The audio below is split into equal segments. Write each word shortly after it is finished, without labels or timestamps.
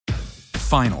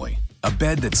Finally, a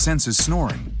bed that senses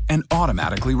snoring and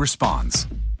automatically responds.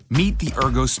 Meet the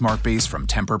Ergo Smart Base from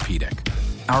Tempur-Pedic,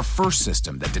 our first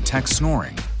system that detects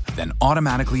snoring, then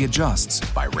automatically adjusts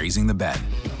by raising the bed.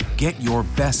 Get your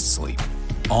best sleep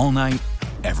all night,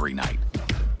 every night.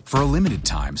 For a limited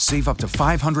time, save up to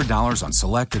 $500 on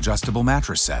select adjustable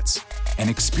mattress sets and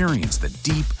experience the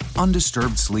deep,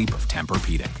 undisturbed sleep of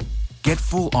Tempur-Pedic. Get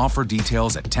full offer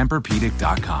details at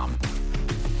TempurPedic.com.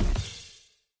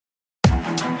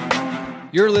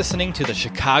 You're listening to the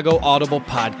Chicago Audible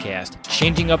Podcast,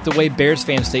 changing up the way Bears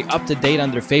fans stay up to date on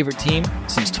their favorite team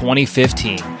since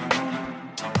 2015.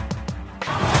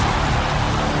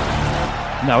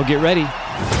 Now get ready,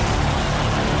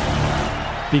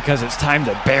 because it's time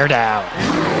to bear down.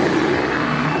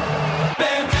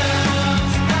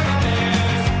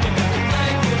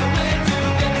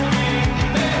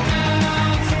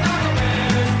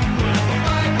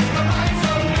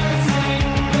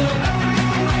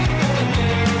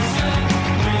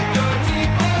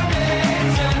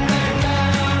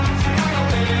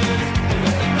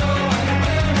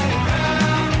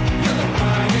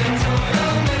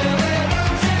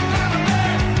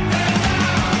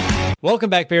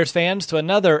 Welcome back, Bears fans, to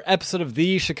another episode of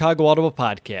the Chicago Audible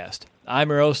Podcast. I'm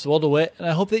your host, Will DeWitt, and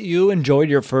I hope that you enjoyed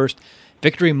your first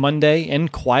Victory Monday in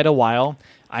quite a while.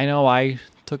 I know I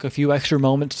took a few extra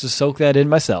moments to soak that in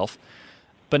myself,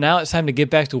 but now it's time to get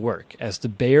back to work, as the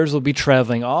Bears will be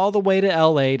traveling all the way to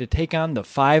LA to take on the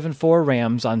 5-4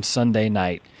 Rams on Sunday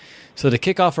night. So to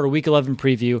kick off our Week 11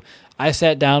 preview, I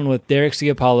sat down with Derek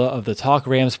Ciapala of the Talk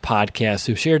Rams podcast,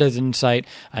 who shared his insight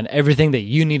on everything that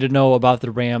you need to know about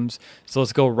the Rams. So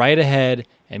let's go right ahead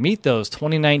and meet those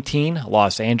 2019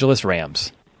 Los Angeles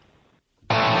Rams.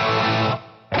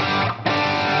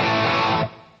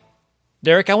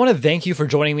 Derek, I want to thank you for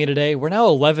joining me today. We're now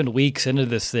 11 weeks into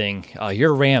this thing.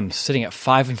 Your Rams sitting at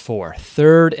 5-4,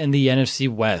 third in the NFC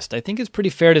West. I think it's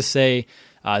pretty fair to say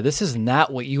this is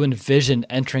not what you envisioned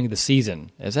entering the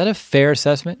season. Is that a fair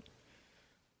assessment?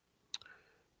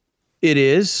 It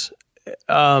is.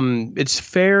 It's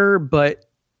fair, but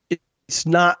it's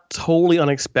not totally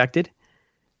unexpected.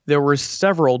 There were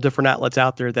several different outlets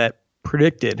out there that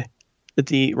predicted that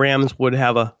the Rams would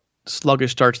have a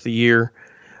sluggish start to the year.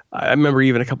 I remember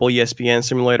even a couple of ESPN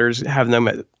simulators having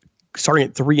them starting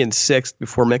at 3-6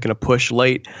 before making a push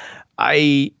late.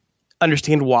 I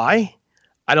understand why.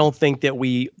 I don't think that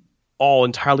we all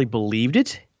entirely believed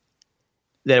it,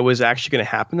 that it was actually going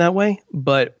to happen that way.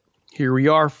 But here we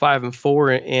are,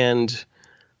 5-4, and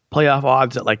playoff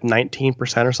odds at like 19%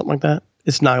 or something like that.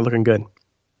 It's not looking good.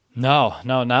 No,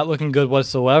 not looking good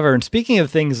whatsoever. And speaking of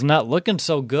things not looking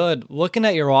so good, looking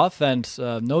at your offense,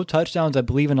 no touchdowns, I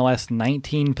believe, in the last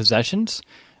 19 possessions.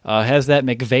 Has that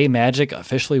McVay magic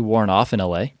officially worn off in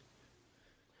LA?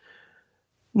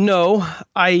 No,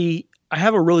 I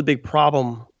have a really big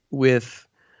problem with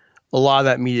a lot of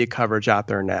that media coverage out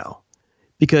there now.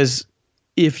 Because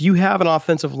if you have an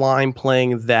offensive line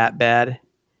playing that bad,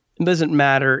 it doesn't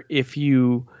matter if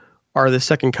you are the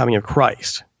second coming of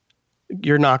Christ.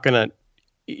 You're not going to,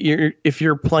 if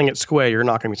you're playing it square, you're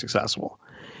not going to be successful.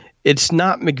 It's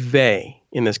not McVay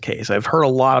in this case. I've heard a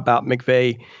lot about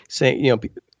McVay saying,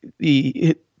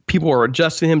 people are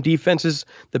adjusting him, defenses,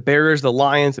 the Bears, the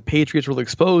Lions, the Patriots will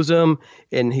expose him,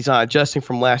 and he's not adjusting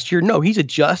from last year. No, he's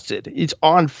adjusted. It's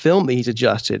on film that he's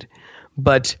adjusted.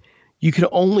 But you can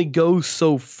only go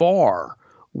so far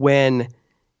when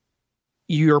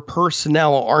your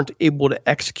personnel aren't able to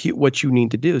execute what you need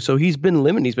to do. So he's been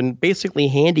limited. He's been basically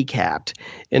handicapped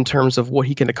in terms of what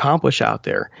he can accomplish out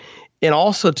there. And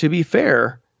also, to be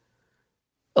fair,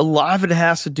 a lot of it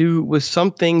has to do with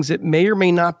some things that may or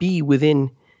may not be within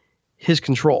his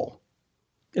control.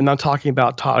 And I'm talking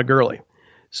about Todd Gurley.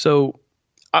 So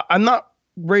I'm not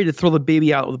ready to throw the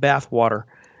baby out with the bathwater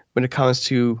when it comes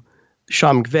to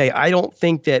Sean McVay. I don't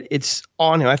think that it's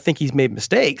on him. I think he's made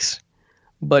mistakes,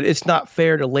 but it's not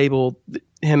fair to label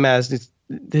him as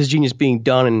his genius being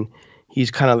done and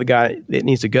he's kind of the guy that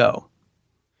needs to go.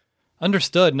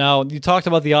 Understood. Now, you talked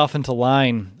about the offensive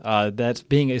line that's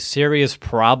being a serious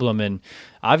problem, and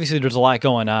obviously there's a lot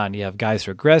going on. You have guys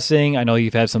regressing. I know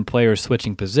you've had some players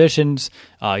switching positions.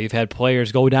 You've had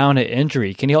players go down to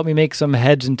injury. Can you help me make some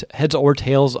heads or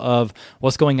tails of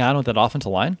what's going on with that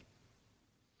offensive line?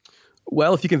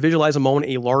 Well, if you can visualize a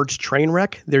moment, a large train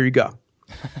wreck, there you go.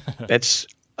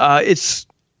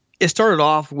 It started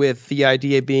off with the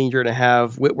idea being you're going to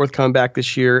have Whitworth coming back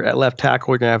this year at left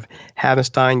tackle. You're going to have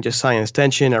Havenstein just sign an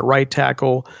extension at right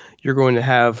tackle. You're going to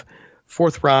have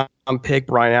fourth round pick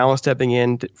Brian Allen stepping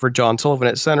in for John Sullivan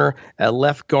at center. At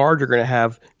left guard, you're going to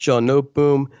have Joe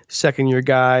Noteboom, second year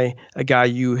guy, a guy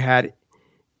you had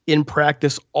in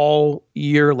practice all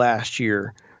year last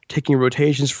year, taking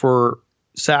rotations for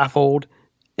Saffold,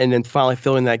 and then finally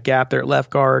filling that gap there at left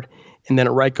guard. And then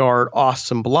at right guard,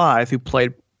 Austin Blythe, who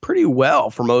played pretty well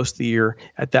for most of the year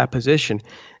at that position.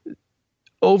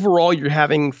 Overall, you're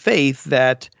having faith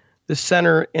that the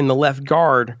center and the left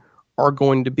guard are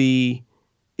going to be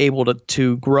able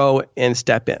to grow and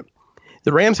step in.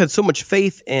 The Rams had so much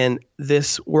faith in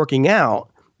this working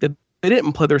out that they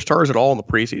didn't play their stars at all in the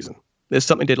preseason. This is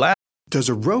something they did last. Does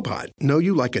a robot know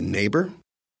you like a neighbor?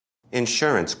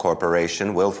 Insurance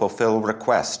Corporation will fulfill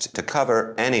requests to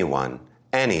cover anyone,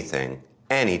 anything,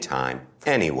 anytime,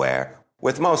 anywhere,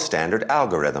 with most standard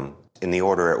algorithm in the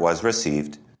order it was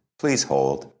received. Please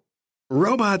hold.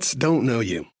 Robots don't know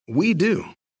you. We do.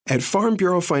 At Farm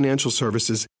Bureau Financial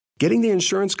Services, getting the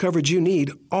insurance coverage you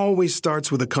need always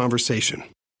starts with a conversation.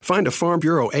 Find a Farm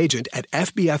Bureau agent at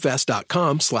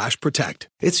fbfs.com/protect.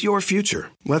 It's your future.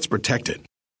 Let's protect it.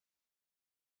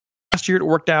 Last year it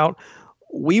worked out.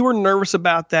 We were nervous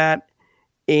about that,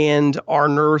 and our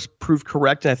nerves proved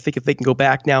correct. And I think if they can go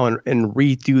back now and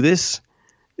redo this,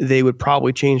 they would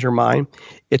probably change their mind.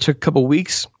 It took a couple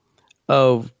weeks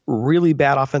of really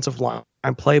bad offensive line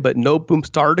play, but no boom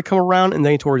started to come around, and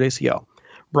then he tore his ACL.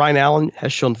 Brian Allen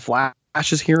has shown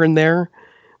flashes here and there,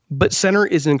 but center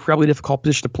is an incredibly difficult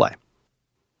position to play.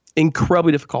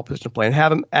 Incredibly difficult position to play. And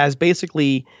have him as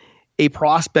basically a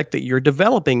prospect that you're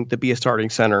developing to be a starting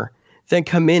center, then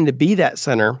come in to be that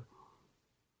center.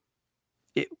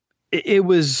 It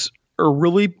was a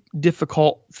really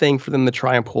difficult thing for them to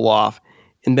try and pull off.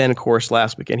 And then, of course,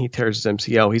 last weekend he tears his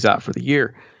MCL. He's out for the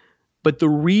year. But the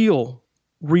real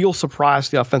surprise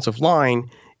to the offensive line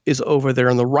is over there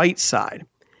on the right side.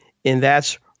 And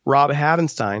that's Rob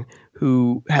Havenstein,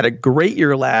 who had a great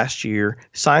year last year,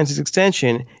 signs his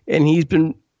extension, and he's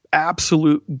been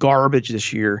absolute garbage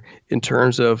this year in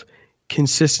terms of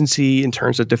consistency, in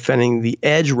terms of defending the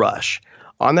edge rush.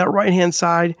 On that right-hand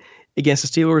side against the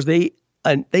Steelers, they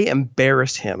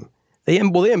embarrassed him. They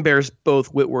embarrassed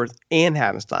both Whitworth and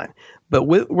Havenstein. But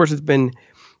Whitworth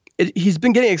he's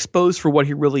been getting exposed for what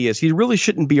he really is. He really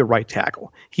shouldn't be a right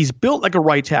tackle. He's built like a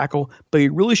right tackle, but he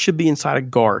really should be inside a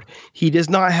guard. He does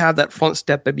not have that front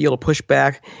step to be able to push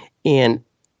back and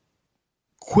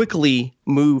quickly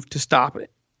move to stop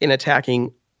an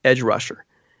attacking edge rusher.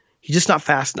 He's just not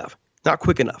fast enough, not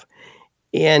quick enough.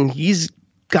 And he's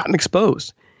gotten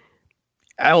exposed.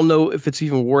 I don't know if it's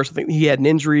even worse. I think he had an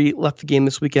injury, left the game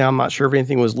this weekend. I'm not sure if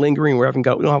anything was lingering. We don't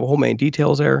have a whole many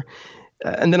details there.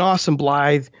 And then Austin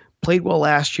Blythe played well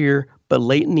last year, but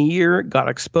late in the year got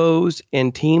exposed,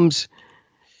 and teams,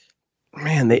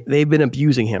 man, they've been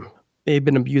abusing him. They've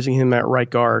been abusing him at right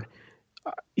guard.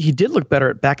 He did look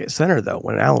better back at center, though,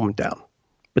 when Allen went down.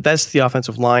 But that's the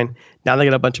offensive line. Now they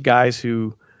got a bunch of guys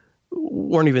who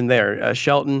weren't even there.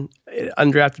 Shelton,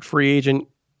 undrafted free agent,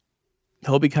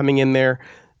 he'll be coming in there.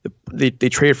 They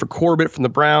traded for Corbett from the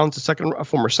Browns, a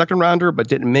former second rounder, but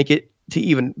didn't make it to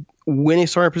even win a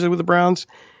starting position with the Browns.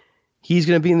 He's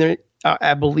going to be in there,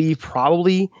 I believe,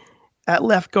 probably at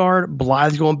left guard.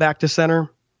 Blythe's going back to center.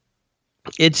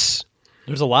 There's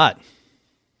a lot.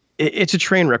 It's a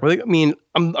train wreck. I mean,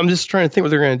 I'm just trying to think what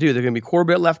they're going to do. They're going to be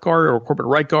Corbett at left guard or Corbett at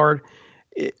right guard.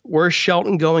 Where's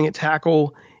Shelton going at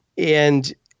tackle?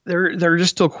 And there are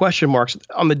just still question marks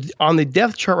on the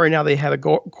depth chart right now. They have a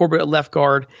Corbett at left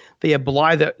guard. They have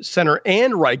Blythe at center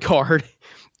and right guard,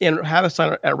 and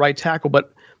Havenstein at right tackle.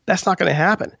 But that's not going to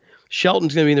happen.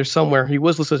 Shelton's going to be in there somewhere. He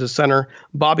was listed as a center.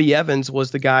 Bobby Evans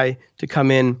was the guy to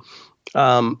come in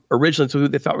originally to who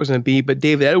they thought it was going to be. But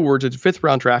David Edwards, a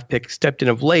fifth-round draft pick, stepped in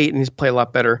of late, and he's played a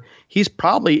lot better. He's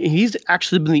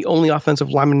actually been the only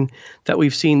offensive lineman that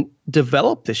we've seen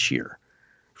develop this year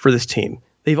for this team.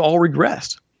 They've all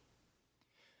regressed.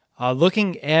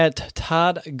 Looking at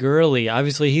Todd Gurley,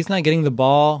 obviously he's not getting the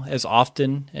ball as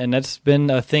often, and that's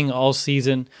been a thing all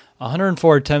season.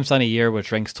 104 attempts on a year,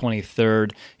 which ranks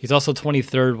 23rd. He's also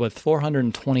 23rd with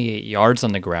 428 yards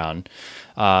on the ground.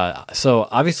 So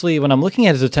obviously when I'm looking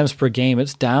at his attempts per game,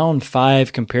 it's down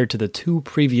 5 compared to the 2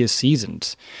 previous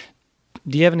seasons.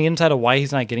 Do you have any insight of why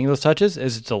he's not getting those touches?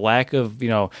 Is it a lack of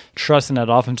trust in that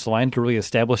offensive line to really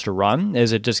establish a run?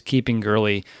 Is it just keeping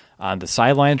Gurley on the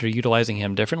sidelines or utilizing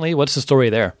him differently? What's the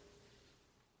story there?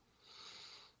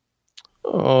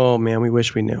 Oh, man, we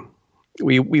wish we knew.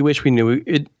 We wish we knew.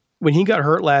 When he got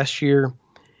hurt last year,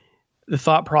 the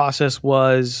thought process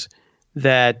was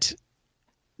that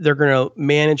they're going to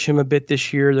manage him a bit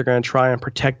this year. They're going to try and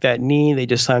protect that knee. They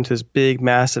just signed this big,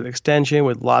 massive extension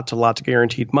with lots of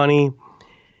guaranteed money.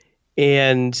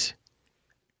 And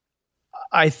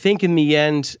I think in the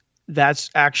end,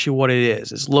 that's actually what it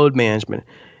is. It's load management.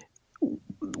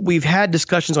 we've had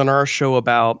discussions on our show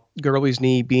about Gurley's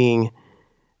knee being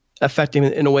affecting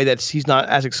him in a way that he's not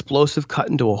as explosive cut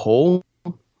into a hole.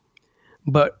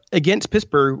 But against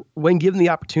Pittsburgh, when given the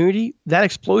opportunity, that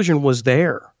explosion was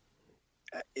there.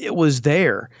 It was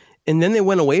there. And then they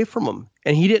went away from him,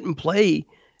 and he didn't play,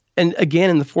 and again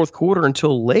in the fourth quarter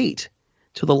until late,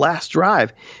 to the last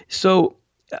drive. So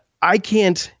I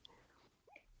can't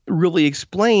really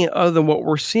explain other than what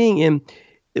we're seeing. And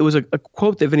it was a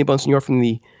quote that Vinny Bonsignore from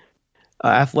the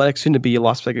Athletic, soon to be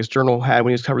Las Vegas Journal, had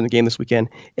when he was covering the game this weekend.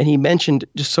 And he mentioned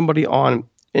just somebody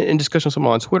in discussion with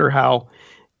someone on Twitter, how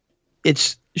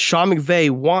it's Sean McVay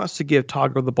wants to give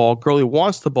Todd Gurley the ball. Gurley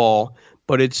wants the ball,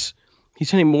 but he's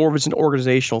saying more of it's an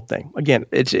organizational thing. Again,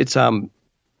 it's it's a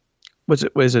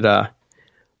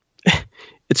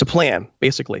plan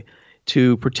basically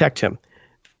to protect him.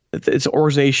 It's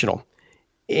organizational,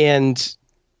 and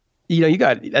you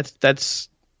got that's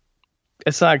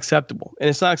not acceptable, and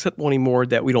it's not acceptable anymore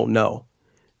that we don't know.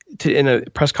 In a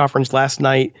press conference last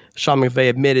night, Sean McVay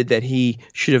admitted that he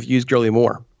should have used Gurley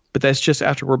more, but that's just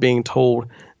after we're being told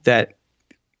that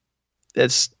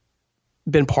that's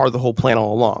been part of the whole plan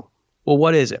all along. Well,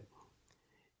 what is it?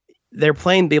 They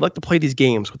like to play these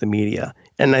games with the media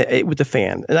and with the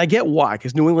fan. And I get why,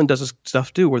 because New England does this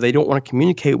stuff too, where they don't want to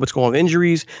communicate what's going on with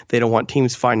injuries. They don't want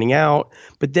teams finding out.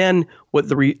 But then what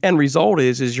the end result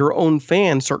is your own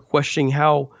fans start questioning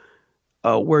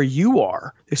where you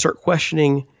are. They start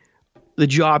questioning the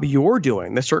job you're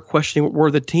doing. They start questioning where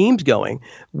the team's going,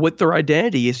 what their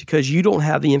identity is, because you don't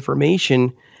have the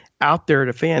information out there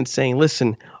to fans saying,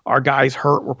 listen, our guy's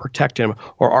hurt, we're protecting him,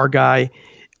 or our guy,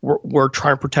 we're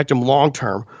trying to protect him long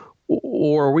term,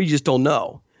 or we just don't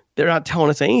know. They're not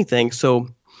telling us anything. So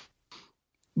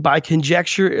by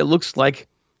conjecture, it looks like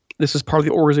this is part of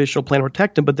the organizational plan to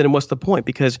protect him. But then what's the point?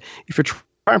 Because if you're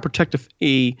trying to protect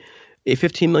a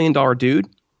 $15 million dude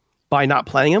by not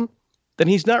playing him, then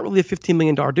he's not really a $15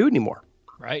 million dude anymore.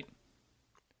 Right.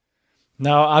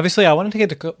 Now, obviously, I wanted to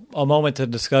get a moment to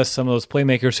discuss some of those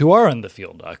playmakers who are on the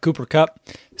field. Cooper Kupp,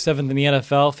 7th in the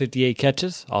NFL, 58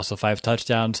 catches, also 5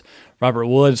 touchdowns. Robert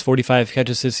Woods, 45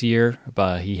 catches this year,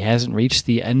 but he hasn't reached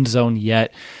the end zone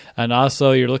yet. And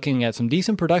also, you're looking at some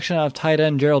decent production out of tight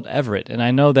end Gerald Everett. And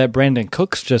I know that Brandon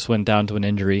Cooks just went down to an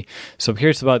injury. So I'm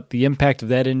curious about the impact of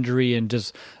that injury and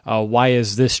just why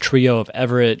is this trio of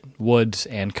Everett, Woods,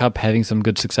 and Kupp having some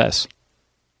good success?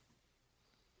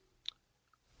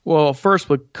 Well, first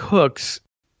with Cooks,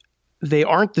 they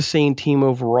aren't the same team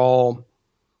overall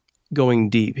going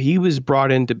deep. He was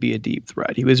brought in to be a deep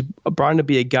threat. He was brought in to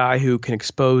be a guy who can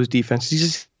expose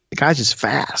defenses. The guy's just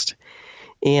fast.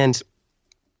 And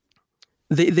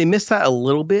they missed that a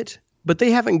little bit, but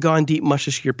they haven't gone deep much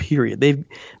this year, period.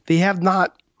 They have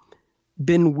not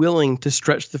been willing to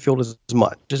stretch the field as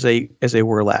much as they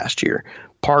were last year,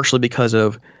 partially because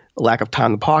of lack of time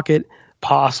in the pocket,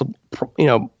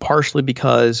 partially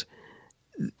because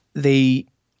they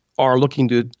are looking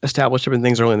to establish different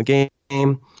things early in the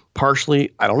game.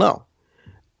 Partially, I don't know.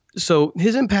 So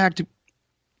his impact,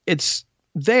 it's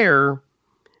there,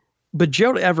 but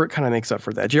Gerald Everett kind of makes up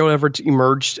for that. Gerald Everett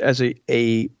emerged as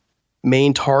a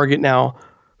main target now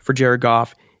for Jared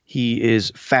Goff. He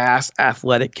is fast,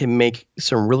 athletic, can make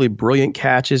some really brilliant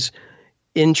catches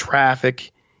in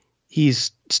traffic.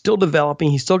 He's still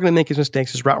developing. He's still going to make his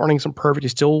mistakes. His route running isn't perfect. He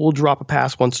still will drop a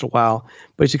pass once in a while,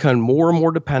 but he's becoming more and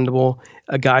more dependable,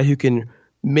 a guy who can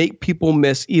make people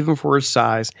miss even for his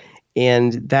size.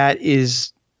 And that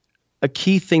is a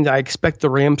key thing that I expect the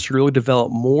Rams to really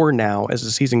develop more now as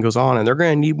the season goes on. And they're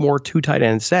going to need more 2 tight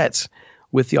end sets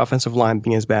with the offensive line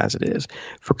being as bad as it is.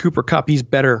 For Cooper Kupp, he's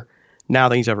better now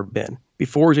than he's ever been.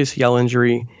 Before his ACL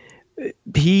injury,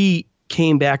 he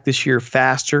came back this year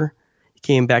faster.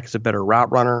 Came back as a better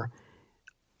route runner.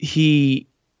 He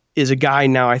is a guy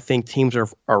now I think teams are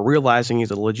realizing he's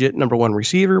a legit number 1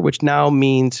 receiver, which now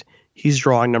means he's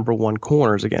drawing number 1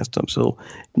 corners against him. So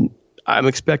I'm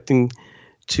expecting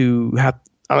teams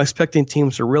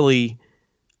to really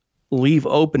leave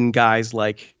open guys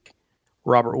like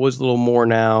Robert Woods a little more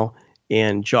now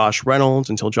and Josh Reynolds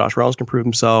until Josh Reynolds can prove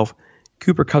himself.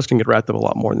 Cooper Kupp can get wrapped up a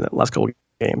lot more than that last couple of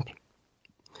games.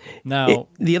 Now,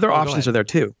 the other options are there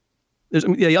too.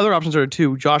 The other options are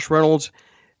too. Josh Reynolds,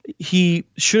 there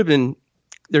should have been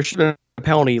a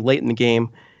penalty late in the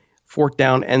game, 4th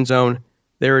down, end zone.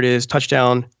 There it is,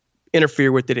 touchdown,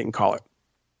 interfere with, they didn't call it.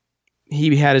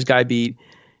 He had his guy beat.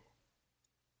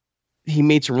 He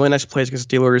made some really nice plays against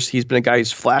the Steelers. He's been a guy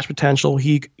who's flash potential.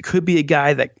 He could be a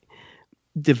guy that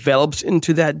develops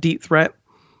into that deep threat.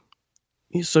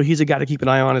 So he's a guy to keep an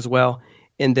eye on as well.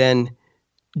 And then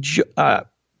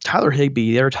Tyler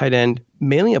Higbee, their tight end,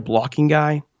 mainly a blocking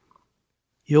guy.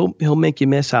 he'll make you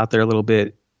miss out there a little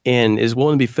bit, and is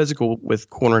willing to be physical with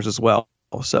corners as well.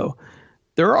 So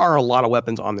there are a lot of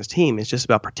weapons on this team. It's just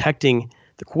about protecting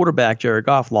the quarterback, Jared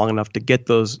Goff, long enough to get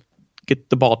the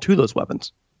ball to those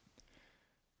weapons.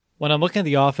 When I'm looking at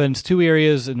the offense, two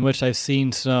areas in which I've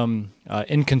seen some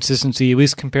inconsistency, at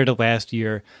least compared to last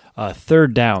year.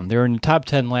 Third down. They were in the top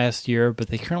 10 last year, but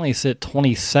they currently sit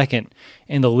 22nd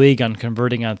in the league on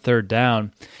converting on third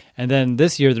down. And then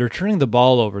this year, they're turning the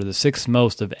ball over the sixth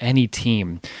most of any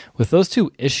team. With those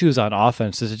two issues on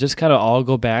offense, does it just kind of all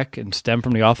go back and stem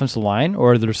from the offensive line,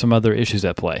 or are there some other issues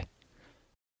at play?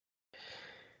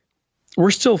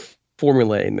 We're still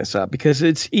formulating this up because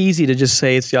it's easy to just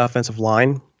say it's the offensive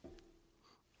line.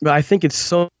 But I think it's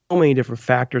so many different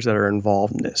factors that are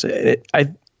involved in this.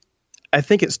 I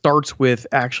think it starts with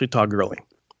actually Todd Gurley.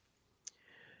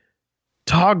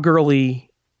 Todd Gurley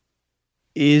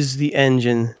is the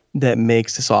engine that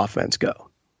makes this offense go.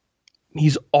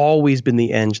 He's always been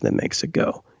the engine that makes it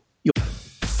go.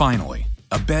 Finally,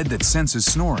 a bed that senses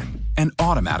snoring and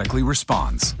automatically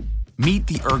responds. Meet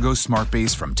the Ergo Smart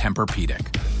Base from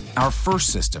Tempur-Pedic, our first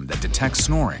system that detects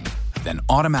snoring, then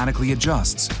automatically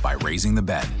adjusts by raising the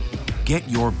bed. Get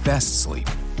your best sleep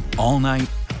all night,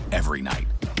 every night.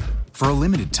 For a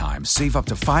limited time, save up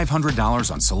to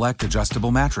 $500 on select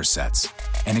adjustable mattress sets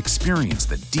and experience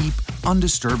the deep,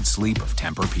 undisturbed sleep of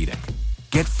Tempur-Pedic.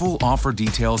 Get full offer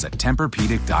details at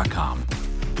TempurPedic.com.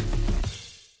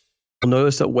 You'll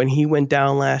notice that when he went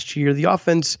down last year, the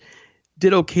offense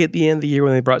did okay at the end of the year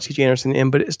when they brought C.J. Anderson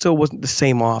in, but it still wasn't the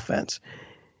same offense.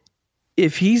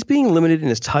 If he's being limited in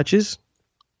his touches,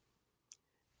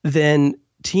 then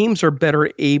teams are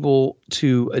better able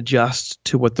to adjust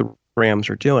to what the Rams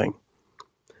are doing.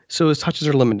 So his touches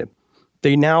are limited.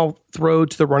 They now throw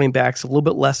to the running backs a little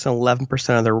bit less than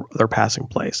 11% of their passing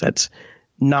plays. That's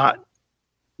not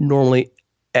normally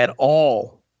at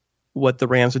all what the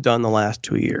Rams have done in the last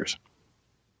 2 years.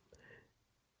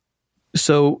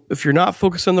 So if you're not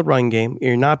focused on the run game,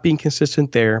 you're not being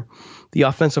consistent there, the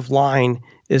offensive line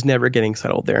is never getting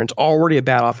settled there. It's already a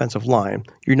bad offensive line.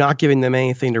 You're not giving them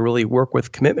anything to really work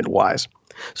with commitment-wise.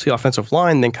 So the offensive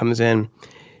line then comes in,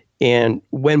 and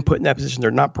when put in that position,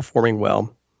 they're not performing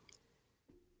well.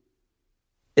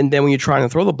 And then when you're trying to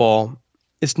throw the ball,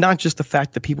 it's not just the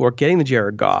fact that people are getting the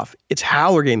Jared Goff. It's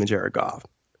how they're getting the Jared Goff.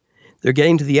 They're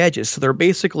getting to the edges. So they're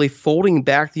basically folding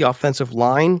back the offensive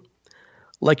line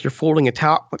like you're folding a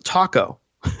taco.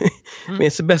 I mean,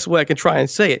 it's the best way I can try and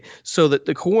say it. So that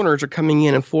the corners are coming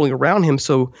in and folding around him.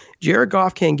 So Jared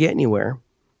Goff can't get anywhere.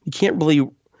 He can't really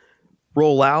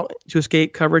roll out to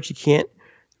escape coverage. He can't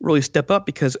really step up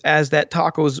because as that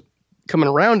taco's coming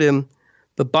around him,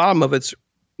 the bottom of it's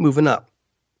moving up.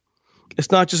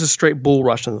 It's not just a straight bull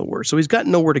rush, in other words. So he's got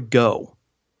nowhere to go.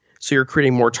 So you're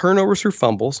creating more turnovers through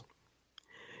fumbles.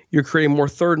 You're creating more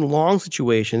third and long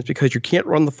situations because you can't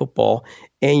run the football,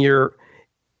 and you're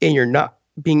not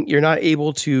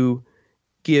able to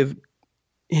give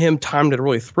him time to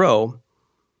really throw.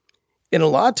 And a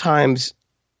lot of times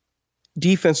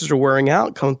defenses are wearing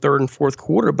out come third and fourth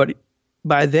quarter, but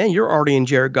by then you're already in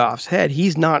Jared Goff's head.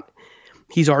 He's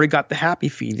already got the happy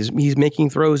feet. He's making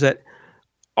throws that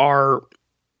are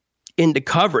into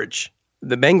coverage.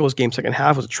 The Bengals game second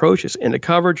half was atrocious. Into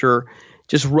coverage or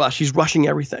just rush. He's rushing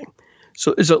everything.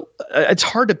 So it's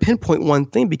hard to pinpoint one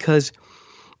thing because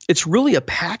it's really a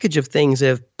package of things that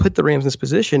have put the Rams in this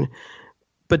position.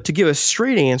 But to give a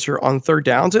straight answer on third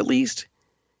downs, at least,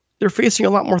 they're facing a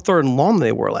lot more third and long than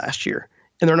they were last year.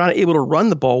 And they're not able to run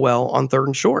the ball well on third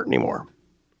and short anymore.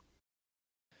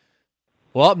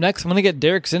 Well, up next, I'm going to get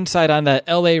Derek's insight on that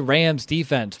LA Rams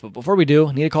defense. But before we do,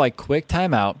 I need to call a quick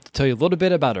timeout to tell you a little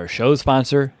bit about our show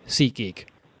sponsor, SeatGeek.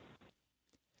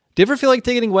 Do you ever feel like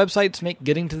ticketing websites make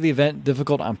getting to the event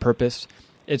difficult on purpose?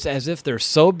 It's as if they're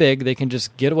so big they can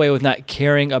just get away with not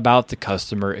caring about the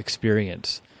customer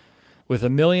experience. With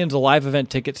millions of live event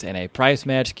tickets and a price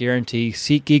match guarantee,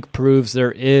 SeatGeek proves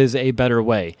there is a better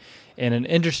way. In an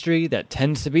industry that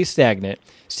tends to be stagnant,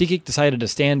 SeatGeek decided to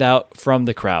stand out from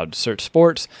the crowd. Search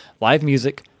sports, live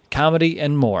music, comedy,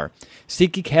 and more.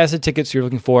 SeatGeek has the tickets you're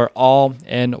looking for all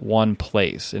in one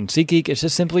place. And SeatGeek is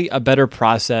just simply a better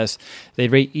process. They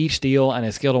rate each deal on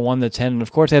a scale of 1 to 10, and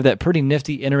of course they have that pretty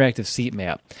nifty interactive seat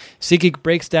map. SeatGeek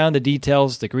breaks down the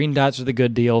details. The green dots are the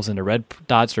good deals, and the red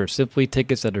dots are simply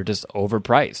tickets that are just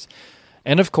overpriced.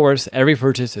 And of course, every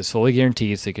purchase is fully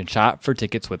guaranteed, so you can shop for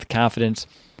tickets with confidence.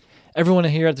 Everyone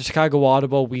here at the Chicago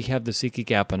Audible, we have the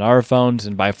SeatGeek app on our phones,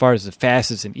 and by far is the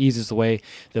fastest and easiest way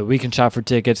that we can shop for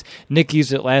tickets. Nick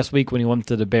used it last week when he went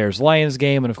to the Bears-Lions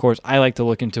game, and of course, I like to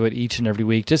look into it each and every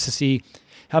week just to see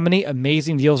how many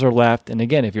amazing deals are left. And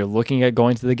again, if you're looking at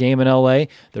going to the game in LA,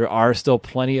 there are still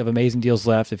plenty of amazing deals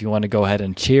left if you want to go ahead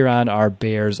and cheer on our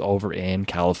Bears over in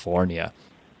California.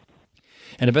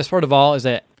 And the best part of all is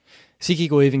that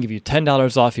SeatGeek will even give you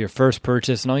 $10 off your first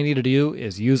purchase, and all you need to do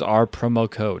is use our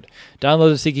promo code.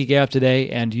 Download the SeatGeek app today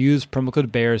and use promo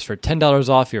code BEARS for $10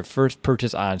 off your first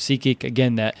purchase on SeatGeek.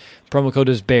 Again, that promo code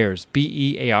is BEARS,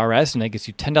 BEARS, and that gets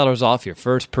you $10 off your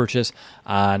first purchase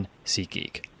on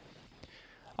SeatGeek.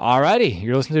 Alrighty,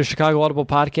 you're listening to the Chicago Audible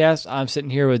Podcast. I'm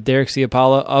sitting here with Derek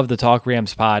Ciapala of the Talk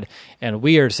Rams Pod, and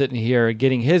we are sitting here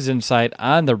getting his insight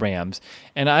on the Rams.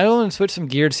 And I want to switch some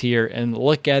gears here and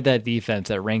look at that defense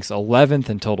that ranks 11th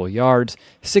in total yards,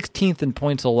 16th in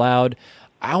points allowed.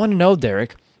 I want to know,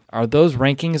 Derek, are those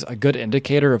rankings a good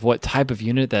indicator of what type of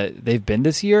unit that they've been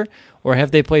this year, or have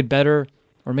they played better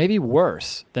or maybe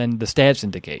worse than the stats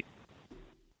indicate?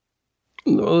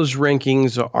 Those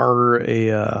rankings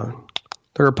are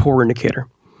they're a poor indicator.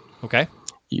 Okay.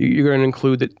 You're going to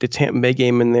include the Tampa Bay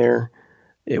game in there,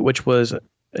 which was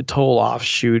a total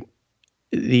offshoot,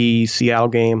 the Seattle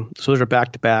game. So those are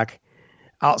back-to-back.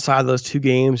 Outside of those two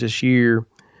games this year,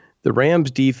 the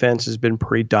Rams' defense has been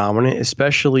pretty dominant,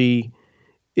 especially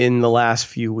in the last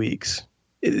few weeks.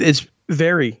 It's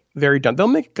very, very done. They'll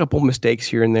make a couple mistakes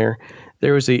here and there.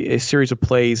 There was a series of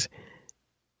plays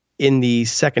in the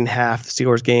second half of the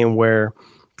Steelers game where,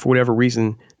 for whatever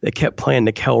reason, they kept playing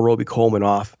Nickel Roby-Coleman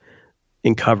off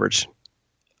in coverage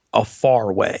a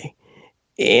far away.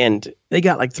 And they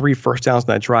got like 3 first downs in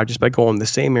that drive just by going the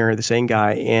same area, the same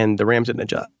guy, and the Rams didn't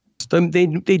adjust. They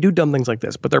do dumb things like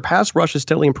this, but their pass rush has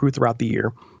steadily improved throughout the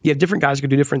year. You have different guys who can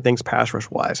do different things pass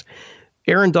rush-wise.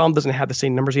 Aaron Donald doesn't have the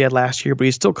same numbers he had last year, but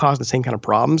he's still causing the same kind of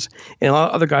problems. And a lot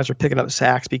of other guys are picking up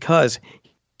sacks because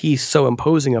he's so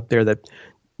imposing up there that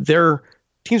their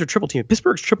teams are triple teaming.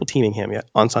 Pittsburgh's triple teaming him yet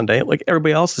on Sunday, like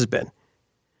everybody else has been.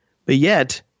 But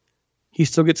yet,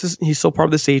 he's still part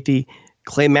of the safety.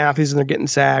 Clay Matthews and they're getting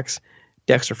sacks.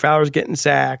 Dexter Fowler's getting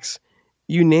sacks.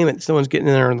 You name it, someone's getting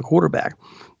in there on the quarterback.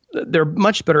 They're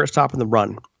much better at stopping the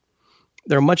run.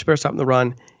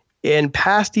 And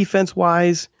pass defense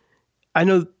wise, I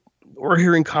know we're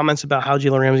hearing comments about how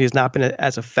Jalen Ramsey has not been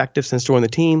as effective since joining the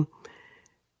team.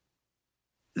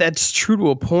 That's true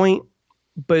to a point.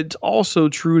 But it's also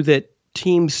true that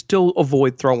teams still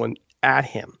avoid throwing at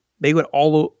him. They went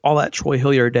all at Troy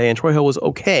Hill the other day, and Troy Hill was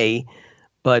okay.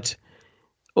 But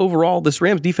overall, this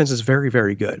Rams defense is very,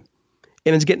 very good.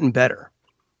 And it's getting better.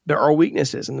 There are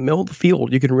weaknesses. In the middle of the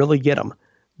field, you can really get them.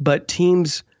 But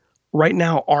teams right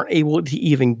now aren't able to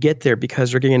even get there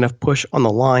because they're getting enough push on the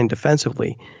line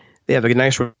defensively. They have a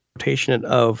nice rotation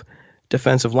of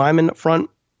defensive linemen up front.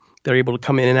 They're able to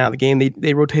come in and out of the game.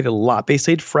 They rotated a lot. They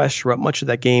stayed fresh throughout much of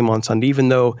that game on Sunday, even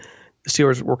though the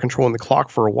Steelers were controlling the clock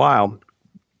for a while.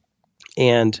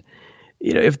 And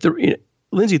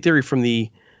Lindsay Theory from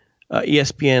the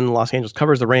ESPN Los Angeles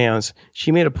covers the Rams.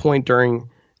 She made a point during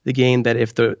the game that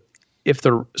if the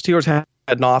Steelers had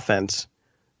an offense,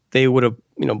 they would have,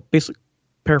 basically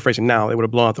paraphrasing now, they would have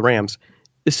blown out the Rams.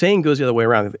 The saying goes the other way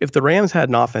around. If the Rams had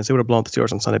an offense, they would have blown out the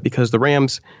Steelers on Sunday because the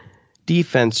Rams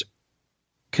defense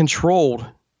controlled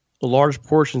large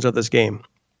portions of this game.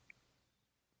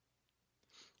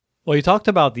 Well, you talked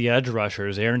about the edge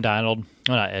rushers, Aaron Donald,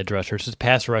 not edge rushers, just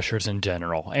pass rushers in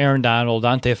general. Aaron Donald,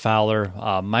 Dante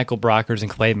Fowler, Michael Brockers,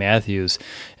 and Clay Matthews.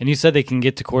 And you said they can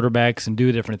get to quarterbacks and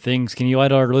do different things. Can you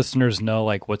let our listeners know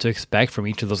what to expect from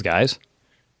each of those guys?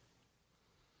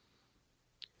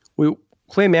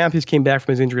 Clay Matthews came back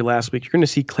from his injury last week. You're going to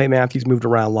see Clay Matthews moved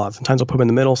around a lot. Sometimes they'll put him in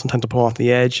the middle. Sometimes they'll put him off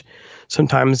the edge.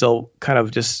 Sometimes they'll kind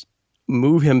of just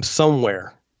move him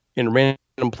somewhere in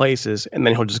random places, and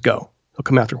then he'll just go. He'll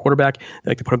come after quarterback.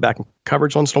 They like to put him back in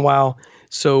coverage once in a while.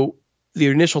 So the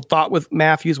initial thought with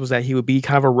Matthews was that he would be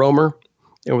kind of a roamer,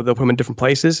 and they'll put him in different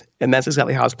places, and that's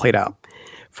exactly how it's played out.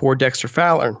 For Dante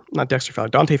Fowler.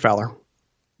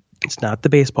 It's not the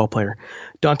baseball player.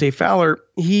 Dante Fowler,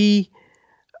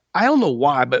 I don't know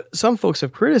why, but some folks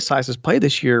have criticized his play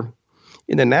this year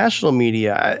in the national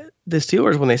media. The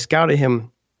Steelers, when they scouted him,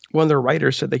 one of their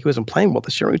writers said that he wasn't playing well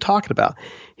this year. What are we talking about?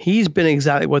 He's been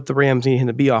exactly what the Rams need him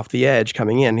to be off the edge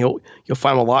coming in. You'll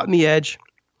find him a lot in the edge.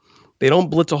 They don't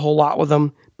blitz a whole lot with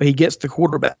him, but he gets the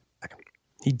quarterback.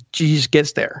 He just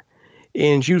gets there.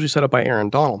 And it's usually set up by Aaron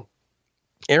Donald.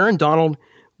 Aaron Donald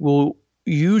will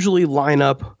usually line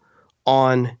up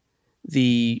on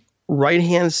the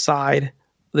right-hand side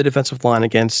the defensive line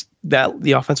against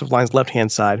the offensive line's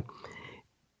left-hand side.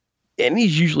 And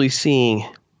he's usually seeing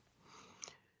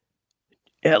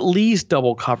at least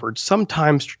double coverage,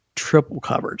 sometimes triple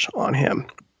coverage on him.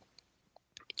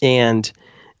 And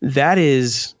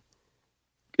that's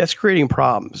that's creating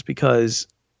problems because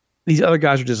these other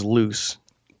guys are just loose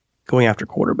going after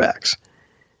quarterbacks.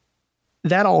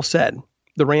 That all said,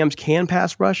 the Rams can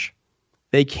pass rush.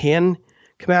 They can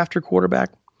come after quarterback.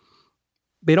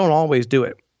 They don't always do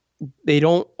it. They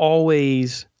don't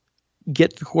always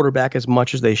get the quarterback as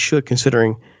much as they should,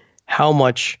 considering how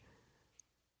much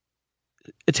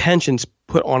attention's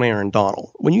put on Aaron Donald.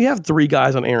 When you have 3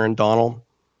 guys on Aaron Donald,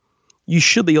 you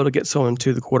should be able to get someone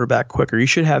to the quarterback quicker.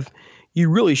 You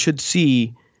really should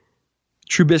see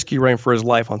Trubisky running for his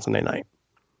life on Sunday night.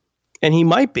 And he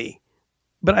might be,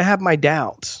 but I have my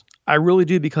doubts. I really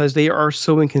do, because they are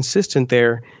so inconsistent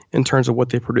there in terms of what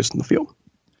they produce in the field.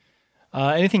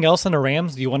 Anything else on the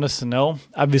Rams you want us to know?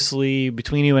 Obviously,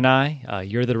 between you and I,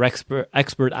 you're the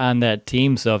expert on that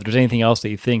team. So if there's anything else that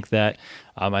you think that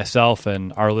myself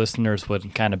and our listeners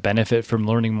would kind of benefit from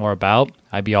learning more about,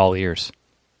 I'd be all ears.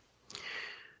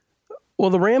 Well,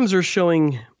 the Rams are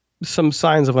showing some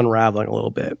signs of unraveling a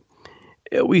little bit.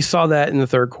 We saw that in the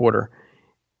third quarter.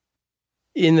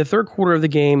 In the third quarter of the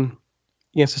game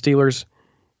against the Steelers,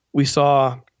 we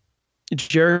saw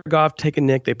Jared Goff take a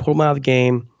nick. They pulled him out of the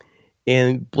game,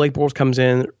 and Blake Bortles comes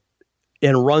in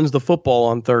and runs the football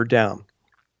on third down.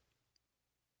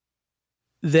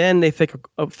 Then they fake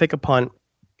a punt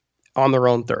on their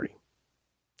own 30.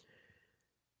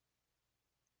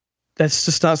 That's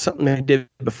just not something they did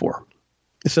before.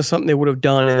 It's just something they would have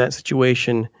done in that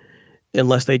situation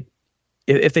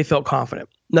if they felt confident.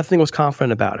 Nothing was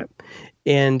confident about it.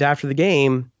 And after the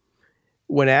game,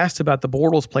 when asked about the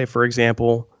Bortles play, for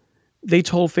example, they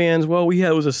told fans, well, it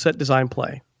was a set design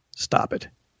play. Stop it.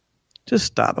 Just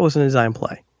stop. It wasn't a design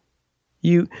play.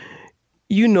 You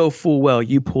know full well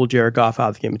you pulled Jared Goff out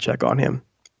of the game and check on him.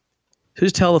 So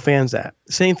just tell the fans that.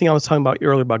 Same thing I was talking about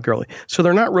earlier about Gurley. So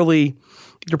they're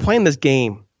playing this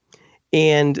game,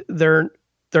 and they're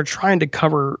trying to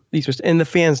cover these mistakes, and the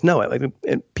fans know it.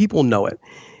 And people know it.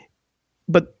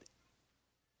 But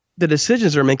the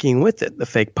decisions they're making with it, the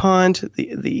fake punt,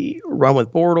 the run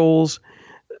with Bortles,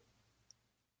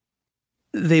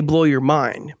 they blow your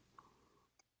mind.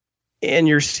 And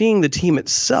you're seeing the team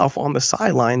itself on the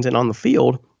sidelines and on the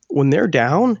field, when they're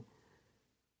down,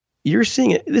 you're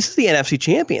seeing it. This is the NFC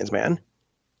champions, man.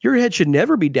 Your head should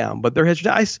never be down, but their head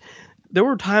should. There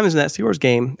were times in that Steelers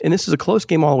game, and this is a close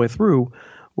game all the way through,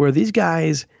 where these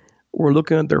guys were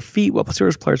looking at their feet while the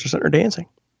Steelers players are sitting there dancing.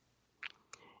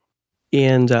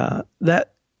 And that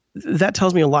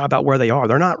tells me a lot about where they are.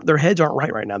 Their heads aren't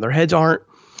right now.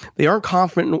 They aren't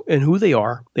confident in who they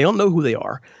are. They don't know who they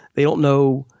are. They don't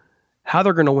know how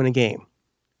they're going to win a game.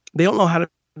 They don't know how to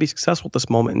be successful at this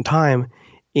moment in time.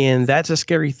 And that's a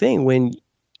scary thing when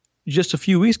just a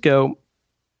few weeks ago,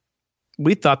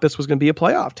 we thought this was going to be a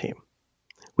playoff team.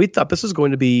 We thought this was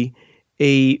going to be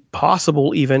a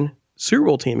possible even Super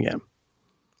Bowl team again.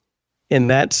 And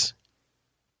that's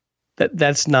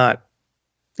not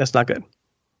good.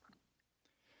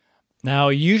 Now,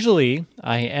 usually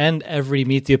I end every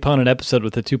Meet the Opponent episode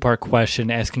with a 2-part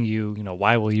question asking you,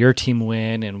 why will your team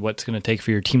win and what's going to take for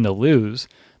your team to lose.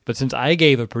 But since I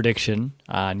gave a prediction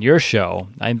on your show,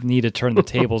 I need to turn the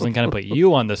tables and kind of put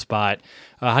you on the spot.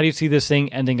 How do you see this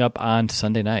thing ending up on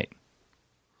Sunday night?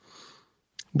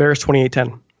 Bears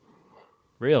 28-10.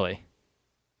 Really?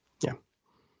 Yeah.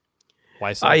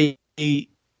 Why so?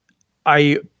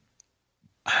 I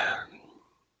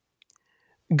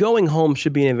going home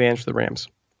should be an advantage for the Rams.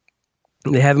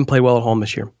 They haven't played well at home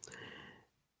this year.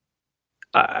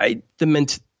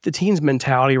 The team's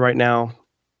mentality right now,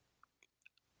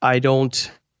 I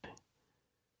don't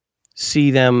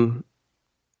see them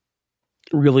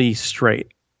really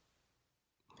straight.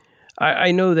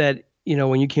 I know that,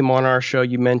 when you came on our show,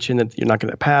 you mentioned that you're not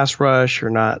going to pass rush, you're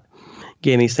not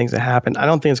getting these things that happen. I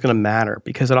don't think it's going to matter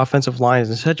because that offensive line is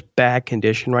in such bad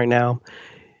condition right now.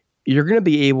 You're going to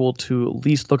be able to at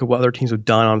least look at what other teams have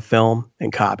done on film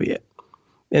and copy it.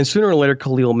 And sooner or later,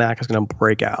 Khalil Mack is going to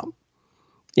break out.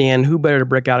 And who better to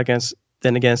break out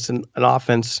than against an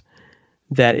offense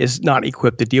that is not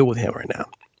equipped to deal with him right now?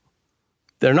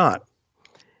 They're not.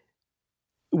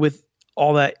 With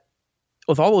all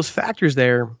those factors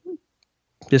there,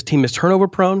 this team is turnover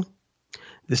prone.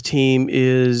 This team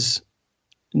is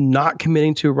not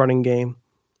committing to a running game.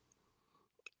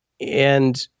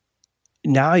 And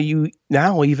now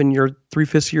even your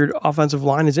 3/5 year offensive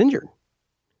line is injured.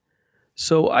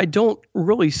 So I don't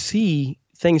really see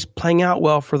things playing out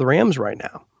well for the Rams right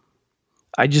now.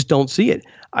 I just don't see it.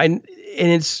 I know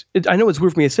it's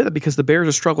weird for me to say that because the Bears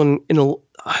are struggling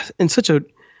in such a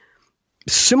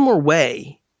similar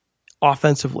way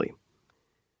offensively.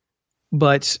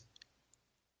 But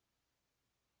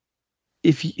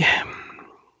let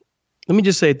me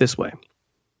just say it this way.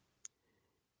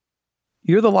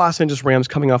 You're the Los Angeles Rams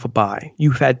coming off a bye.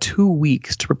 You've had 2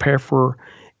 weeks to prepare for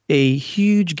a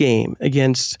huge game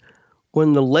against one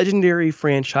of the legendary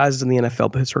franchises in the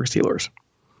NFL, the Pittsburgh Steelers.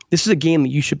 This is a game that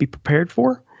you should be prepared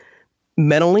for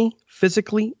mentally,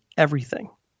 physically, everything.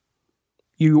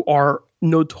 You are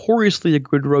notoriously a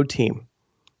good road team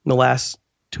in the last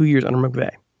 2 years under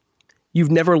McVay.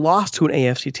 You've never lost to an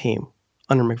AFC team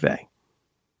under McVay.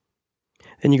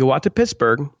 Then you go out to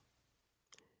Pittsburgh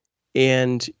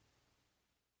and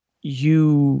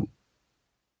you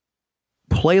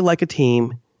play like a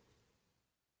team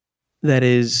that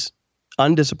is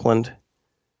undisciplined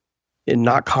and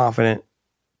not confident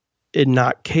and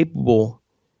not capable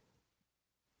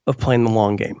of playing the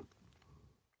long game.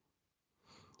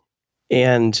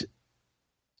 And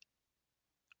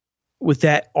with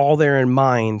that all there in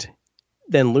mind,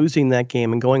 then losing that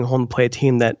game and going home to play a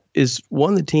team that is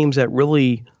one of the teams that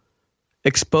really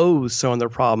exposed some of their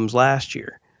problems last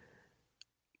year,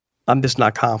 I'm just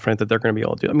not confident that they're going to be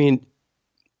able to do it. I mean,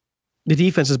 the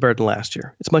defense is better than last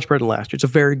year. It's much better than last year. It's a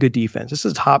very good defense. This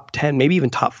is top 10, maybe even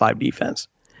top 5 defense.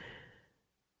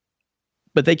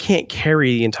 But they can't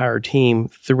carry the entire team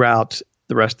throughout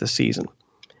the rest of the season.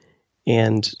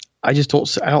 And I just don't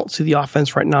see the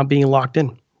offense right now being locked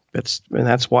in. That's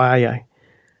why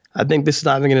I think this is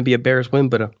not even going to be a Bears win,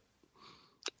 but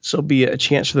so be a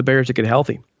chance for the Bears to get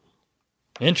healthy.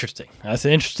 Interesting. That's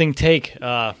an interesting take.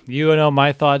 You know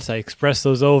my thoughts. I expressed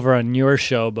those over on your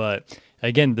show, but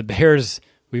again, the Bears,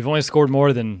 we've only scored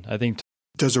more than, I think.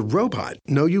 Does a robot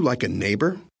know you like a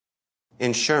neighbor?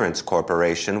 Insurance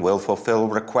Corporation will fulfill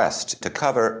requests to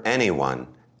cover anyone,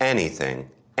 anything,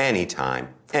 anytime,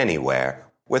 anywhere,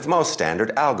 with most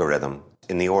standard algorithm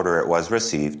in the order it was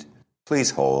received.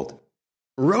 Please hold.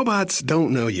 Robots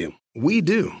don't know you. We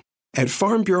do. At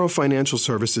Farm Bureau Financial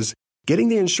Services, getting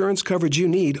the insurance coverage you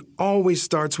need always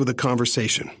starts with a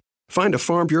conversation. Find a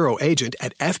Farm Bureau agent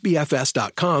at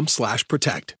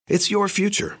fbfs.com/protect. It's your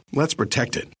future. Let's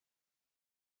protect it.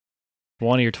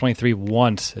 20 or 23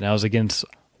 once, and I was against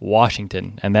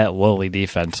Washington and that lowly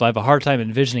defense. So I have a hard time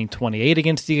envisioning 28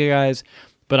 against you guys,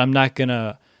 but I'm not going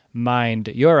to mind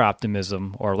your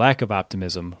optimism or lack of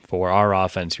optimism for our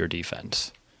offense, your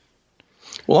defense.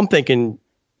 Well, I'm thinking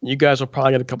you guys will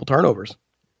probably get a couple turnovers.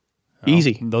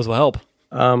 Easy. Those will help.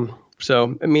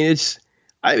 So, I mean,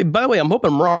 by the way, I'm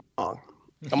hoping I'm wrong.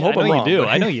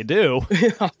 I know you do.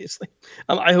 Obviously.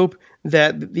 I hope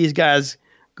that these guys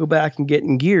go back and get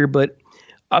in gear, but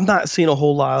I'm not seeing a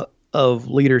whole lot of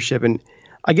leadership. And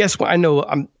I guess I know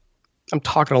I'm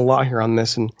talking a lot here on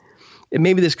this, and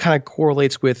maybe this kind of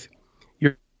correlates with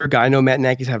your guy. I know Matt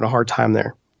Nagy's having a hard time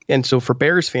there. And so for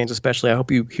Bears fans especially, I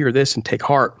hope you hear this and take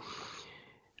heart.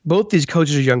 Both these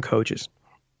coaches are young coaches.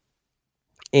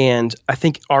 And I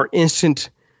think our instant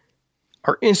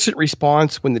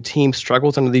response when the team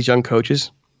struggles under these young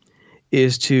coaches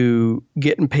is to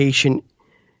get impatient,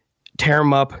 tear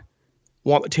them up,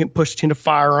 want the team, push the team to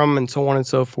fire them, and so on and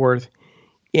so forth.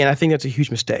 And I think that's a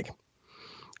huge mistake.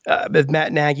 With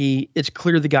Matt Nagy, it's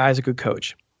clear the guy is a good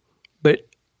coach. But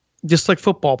just like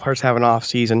football players have an off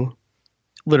season,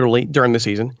 literally during the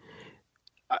season,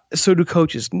 so do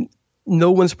coaches.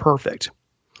 No one's perfect.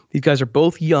 These guys are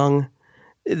both young.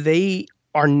 They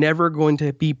are never going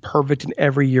to be perfect in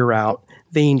every year out.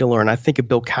 They need to learn. I think of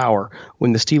Bill Cowher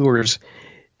when the Steelers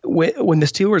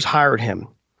hired him.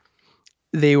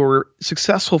 They were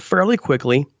successful fairly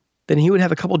quickly. Then he would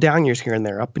have a couple down years here and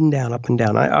there, up and down, up and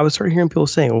down. I was starting hearing people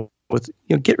saying,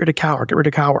 get rid of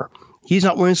Cowher. He's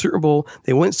not winning Super Bowl.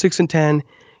 They went 6-10.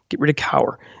 Get rid of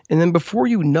Cowher. And then before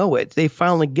you know it, they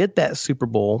finally get that Super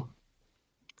Bowl,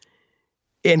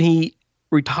 and he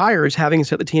retires, having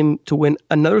set the team to win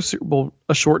another Super Bowl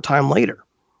a short time later.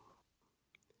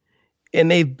 And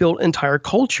they've built an entire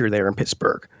culture there in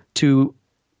Pittsburgh to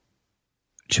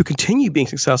continue being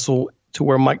successful, to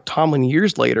where Mike Tomlin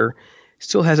years later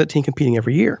still has that team competing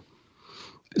every year.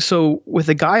 So with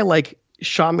a guy like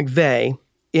Sean McVay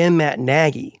and Matt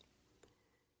Nagy,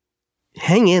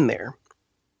 hang in there.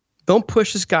 Don't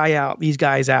push these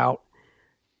guys out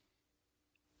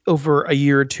over a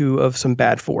year or two of some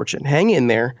bad fortune. Hang in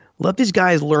there. Let these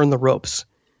guys learn the ropes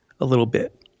a little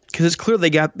bit, because it's clear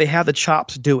they have the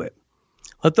chops to do it.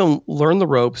 Let them learn the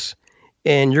ropes,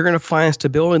 and you're going to find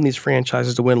stability in these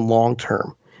franchises to win long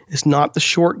term. It's not the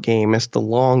short game, it's the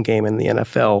long game in the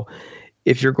NFL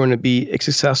if you're going to be a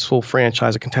successful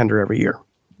franchise, a contender every year.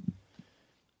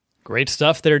 Great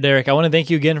stuff there, Derek. I want to thank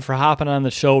you again for hopping on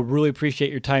the show. Really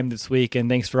appreciate your time this week, and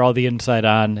thanks for all the insight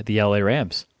on the LA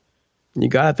Rams. You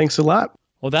got it. Thanks a lot.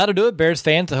 Well, that'll do it, Bears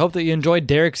fans. I hope that you enjoyed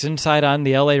Derek's insight on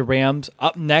the LA Rams.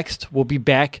 Up next, we'll be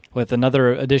back with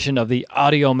another edition of the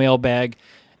Audio Mailbag.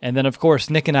 And then, of course,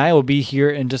 Nick and I will be here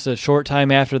in just a short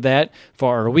time after that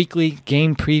for our weekly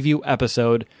game preview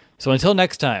episode. So until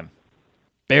next time,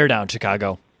 bear down,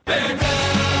 Chicago. Bear down.